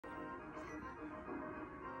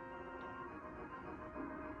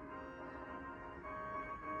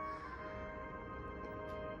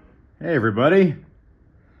Hey everybody,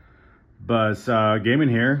 Buzzsaw Gaming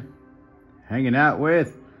here, hanging out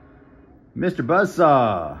with Mr.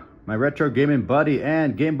 Buzzsaw, my retro gaming buddy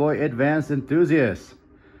and Game Boy Advance enthusiast.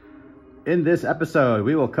 In this episode,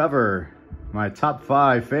 we will cover my top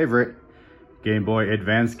 5 favorite Game Boy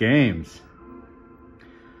Advance games.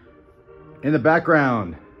 In the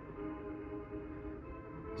background,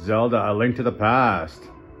 Zelda: A Link to the Past,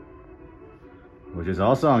 which is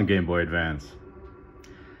also on Game Boy Advance.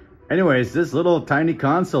 Anyways, this little tiny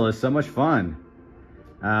console is so much fun.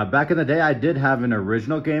 Back in the day, I did have an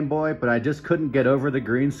original Game Boy, but I just couldn't get over the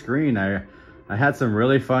green screen. I had some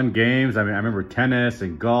really fun games. I mean, I remember tennis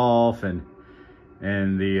and golf and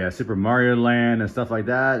the Super Mario Land and stuff like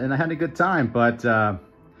that, and I had a good time, but it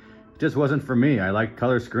just wasn't for me. I like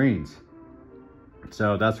color screens.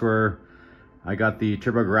 So that's where I got the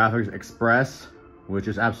TurboGrafx Express, which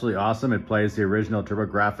is absolutely awesome. It plays the original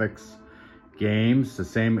TurboGrafx games, the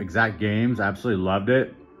same exact games. I absolutely loved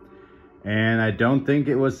it, and I don't think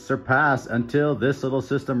it was surpassed until this little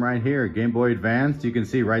system right here, Game Boy Advance. You can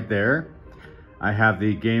see right there I have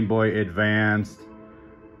the Game Boy Advanced,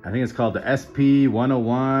 I think it's called the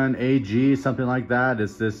SP101 AG, something like that.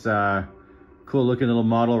 It's this cool looking little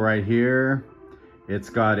model right here.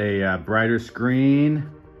 It's got a brighter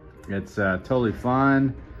screen. It's totally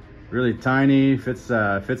fun, really tiny, fits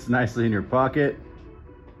nicely in your pocket.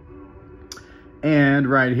 And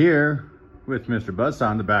right here, with Mr.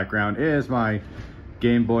 Buzzsaw in the background, is my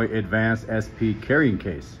Game Boy Advance SP carrying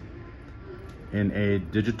case in a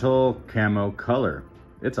digital camo color.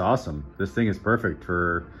 It's awesome. This thing is perfect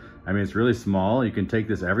for, I mean, it's really small. You can take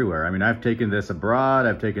this everywhere. I mean, I've taken this abroad.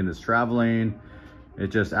 I've taken this traveling.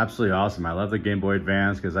 It's just absolutely awesome. I love the Game Boy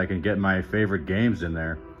Advance because I can get my favorite games in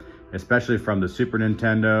there, especially from the Super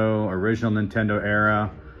Nintendo, original Nintendo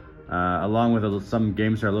era. Along with some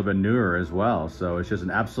games that are a little bit newer as well. So it's just an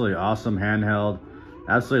absolutely awesome handheld.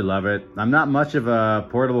 Absolutely love it. I'm not much of a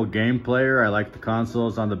portable game player. I like the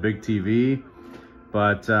consoles on the big TV.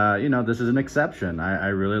 But, you know, this is an exception. I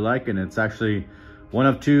really like it. It's actually one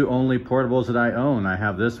of 2 only portables that I own. I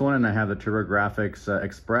have this one and I have the TurboGrafx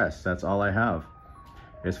Express. That's all I have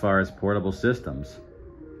as far as portable systems.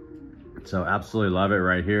 So absolutely love it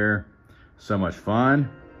right here. So much fun.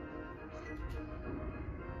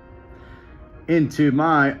 Into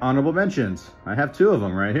my honorable mentions. I have 2 of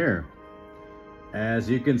them right here. As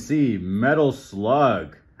you can see, Metal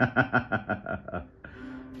Slug.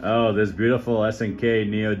 Oh, this beautiful SNK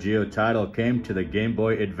Neo Geo title came to the Game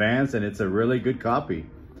Boy Advance, and it's a really good copy.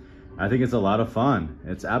 I think it's a lot of fun.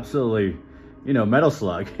 It's absolutely, you know, Metal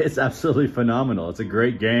Slug. It's absolutely phenomenal. It's a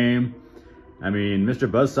great game. I mean, Mr.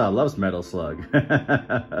 Buzzsaw loves Metal Slug.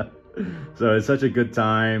 So it's such a good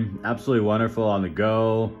time. Absolutely wonderful on the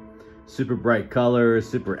go. Super bright colors,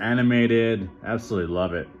 super animated. Absolutely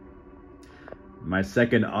love it. My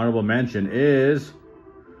second honorable mention is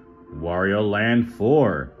Wario Land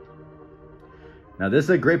 4. Now this is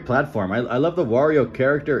a great platform. I love the Wario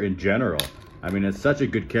character in general. I mean, it's such a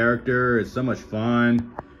good character. It's so much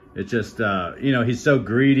fun. It's just, you know, he's so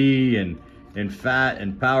greedy and fat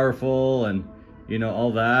and powerful and, you know,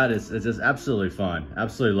 all that. It's just absolutely fun.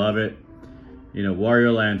 Absolutely love it. You know,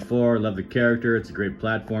 Wario Land 4, love the character. It's a great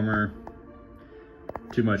platformer.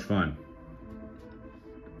 Too much fun.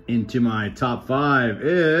 Into my top 5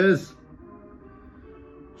 is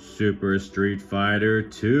Super Street Fighter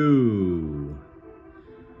 2.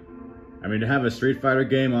 I mean, to have a Street Fighter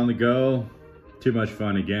game on the go, too much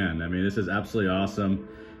fun again. I mean, this is absolutely awesome.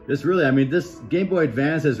 This really, I mean, this Game Boy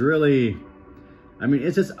Advance is really, I mean,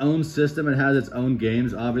 it's its own system. It has its own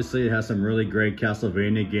games. Obviously, it has some really great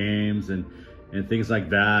Castlevania games and things like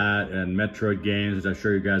that, and Metroid games, which I'm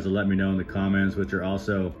sure you guys will let me know in the comments, which are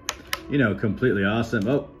also, you know, completely awesome.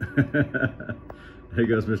 Oh, there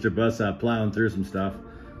goes Mr. Buzzsaw plowing through some stuff.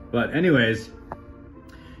 But anyways,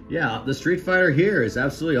 yeah, the Street Fighter here is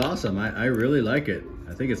absolutely awesome. I really like it.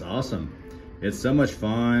 I think it's awesome. It's so much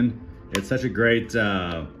fun. It's such a great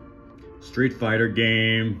Street Fighter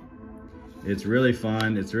game. It's really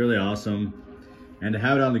fun. It's really awesome. And to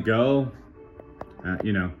have it on the go,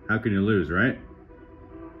 you know, how can you lose, right?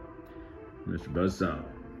 Mr. Buzzsaw,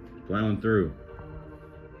 plowing through.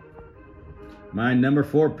 My number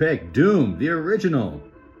 4 pick, Doom, the original.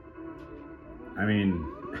 I mean,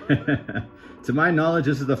 to my knowledge,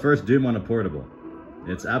 this is the first Doom on a portable.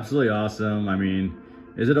 It's absolutely awesome. I mean,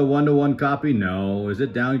 is it a 1-to-1 copy? No. Is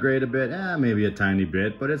it downgraded a bit? Maybe a tiny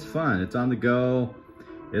bit, but it's fun. It's on the go.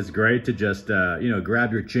 It's great to just, you know,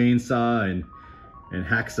 grab your chainsaw and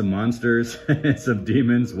hack some monsters and some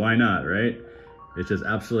demons. Why not, right? It's just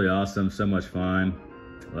absolutely awesome. So much fun.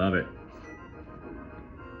 Love it.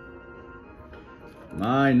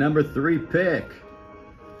 my number 3 pick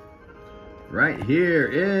right here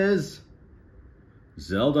is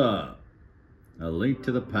Zelda, A Link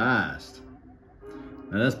to the Past.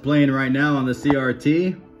 Now that's playing right now on the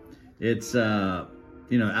CRT. It's,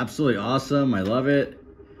 you know, absolutely awesome. I love it.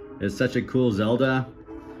 It's such a cool Zelda.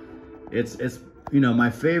 It's you know, my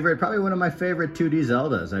favorite, probably one of my favorite 2D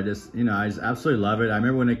Zeldas. I just absolutely love it. I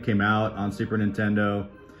remember when it came out on Super Nintendo.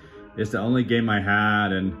 It's the only game I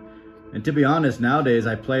had, and to be honest, nowadays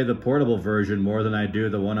I play the portable version more than I do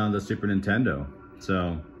the one on the Super Nintendo.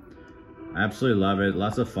 So I absolutely love it.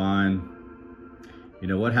 Lots of fun. You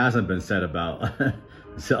know, what hasn't been said about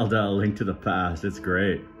Zelda, A Link to the Past? It's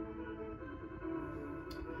great.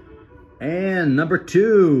 And number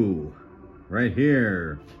 2, right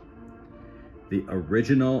here, the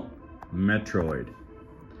original Metroid.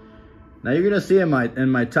 Now you're gonna see in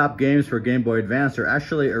my top games for Game Boy Advance are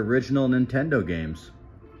actually original Nintendo games.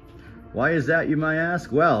 Why is that, you might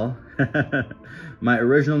ask? Well, my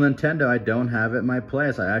original Nintendo, I don't have it in my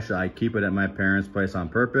place. I keep it at my parents' place on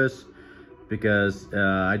purpose because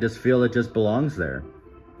I just feel it just belongs there.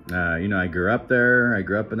 You know, I grew up there. I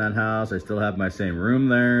grew up in that house. I still have my same room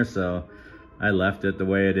there, so I left it the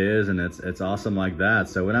way it is, and it's awesome like that.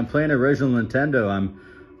 So when I'm playing original Nintendo,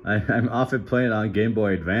 I'm often playing on Game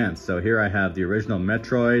Boy Advance. So here I have the original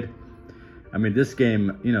Metroid. I mean, this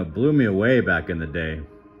game, you know, blew me away back in the day.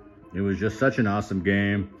 It was just such an awesome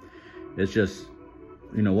game. It's just,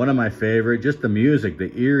 you know, one of my favorite. Just the music,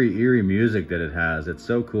 the eerie music that it has. It's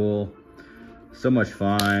so cool, so much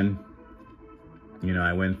fun. You know,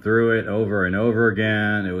 I went through it over and over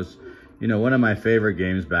again. It was, you know, one of my favorite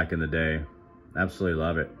games back in the day. Absolutely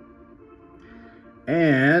love it.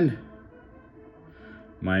 And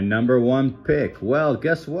my number 1 pick, well,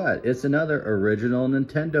 guess what? It's another original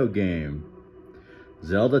Nintendo game.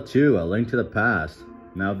 Zelda 2, A Link to the Past.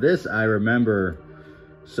 Now this I remember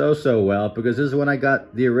so well because this is when I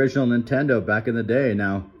got the original Nintendo back in the day.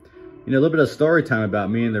 Now, you know, a little bit of story time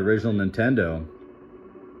about me and the original Nintendo.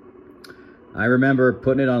 I remember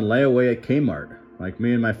putting it on layaway at Kmart. Like,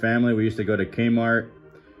 me and my family, we used to go to Kmart.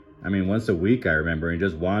 I mean, once a week, I remember, and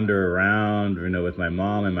just wander around, you know, with my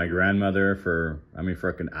mom and my grandmother for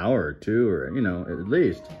like an hour or two, or, you know, at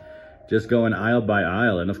least. Just going aisle by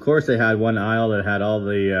aisle. And of course, they had one aisle that had all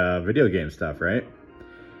the video game stuff, right?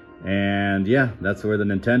 And yeah, that's where the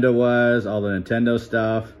Nintendo was, all the Nintendo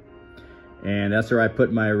stuff. And that's where I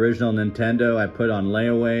put my original Nintendo. I put on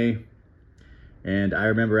layaway. And I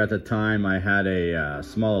remember at the time I had a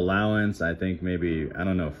small allowance. I think maybe, I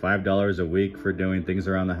don't know, $5 a week for doing things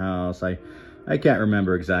around the house. I can't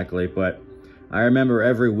remember exactly, but I remember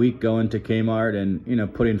every week going to Kmart and, you know,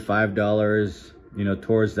 putting $5, you know,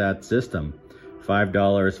 towards that system. $5,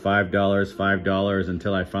 $5, $5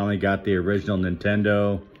 until I finally got the original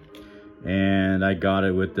Nintendo. And I got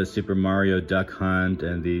it with the Super Mario Duck Hunt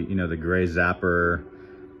and the, you know, the Gray Zapper.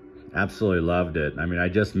 Absolutely loved it. I mean, I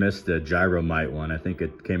just missed the Gyromite one. I think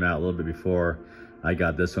it came out a little bit before I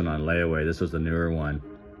got this one on layaway. This was the newer one.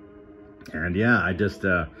 And yeah, I just,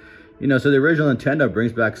 you know, so the original Nintendo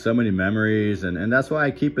brings back so many memories, and that's why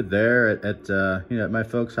I keep it there at you know, at my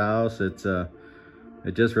folks' house. It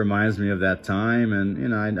just reminds me of that time, and, you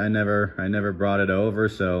know, I never brought it over,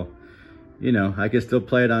 so, you know, I can still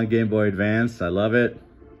play it on Game Boy Advance. I love it.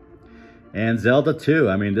 And Zelda 2,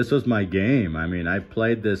 I mean, this was my game. I mean, I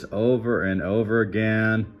played this over and over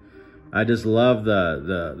again. I just love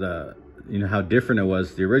the you know, how different it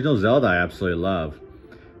was. The original Zelda I absolutely love.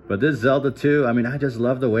 But this Zelda 2, I mean, I just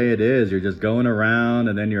love the way it is. You're just going around,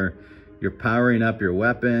 and then you're powering up your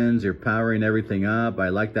weapons. You're powering everything up. I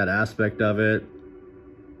like that aspect of it.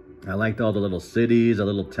 I liked all the little cities, the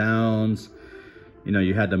little towns. You know,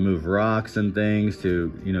 you had to move rocks and things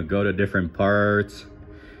to, you know, go to different parts.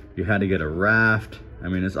 You had to get a raft. I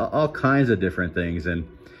mean, it's all kinds of different things, and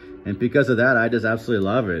because of that, I just absolutely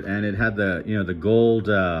love it. And it had the, you know, the gold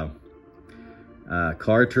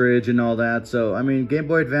cartridge and all that. So I mean, Game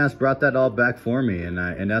Boy Advance brought that all back for me, and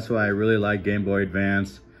that's why I really like Game Boy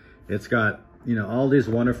Advance. It's got, you know, all these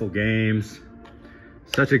wonderful games.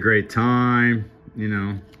 Such a great time, you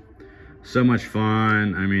know, so much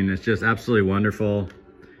fun. I mean, it's just absolutely wonderful.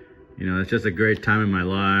 You know, it's just a great time in my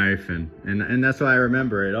life, and that's why I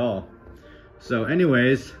remember it all. So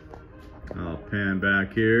anyways, I'll pan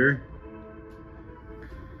back here.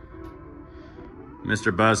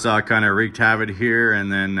 Mr. Buzzsaw kind of wreaked havoc here,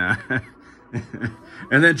 and then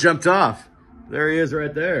and then jumped off. There he is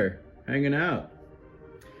right there, hanging out.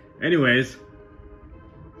 Anyways,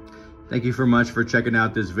 thank you so much for checking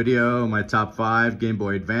out this video, my top 5 Game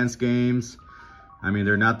Boy Advance games. I mean,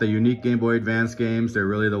 they're not the unique Game Boy Advance games. They're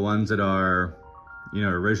really the ones that are, you know,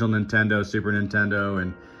 original Nintendo, Super Nintendo,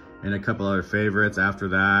 and a couple other favorites after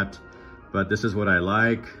that. But this is what I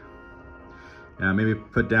like. Maybe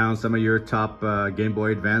put down some of your top Game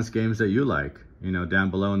Boy Advance games that you like, you know, down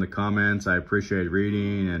below in the comments. I appreciate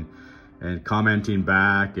reading and commenting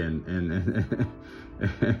back and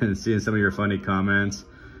and seeing some of your funny comments.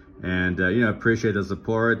 And, you know, appreciate the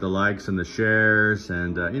support, the likes and the shares.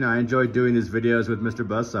 And, you know, I enjoy doing these videos with Mr.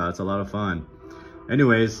 Buzzsaw. It's a lot of fun.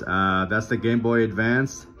 Anyways, that's the Game Boy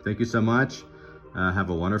Advance. Thank you so much. Have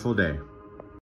a wonderful day.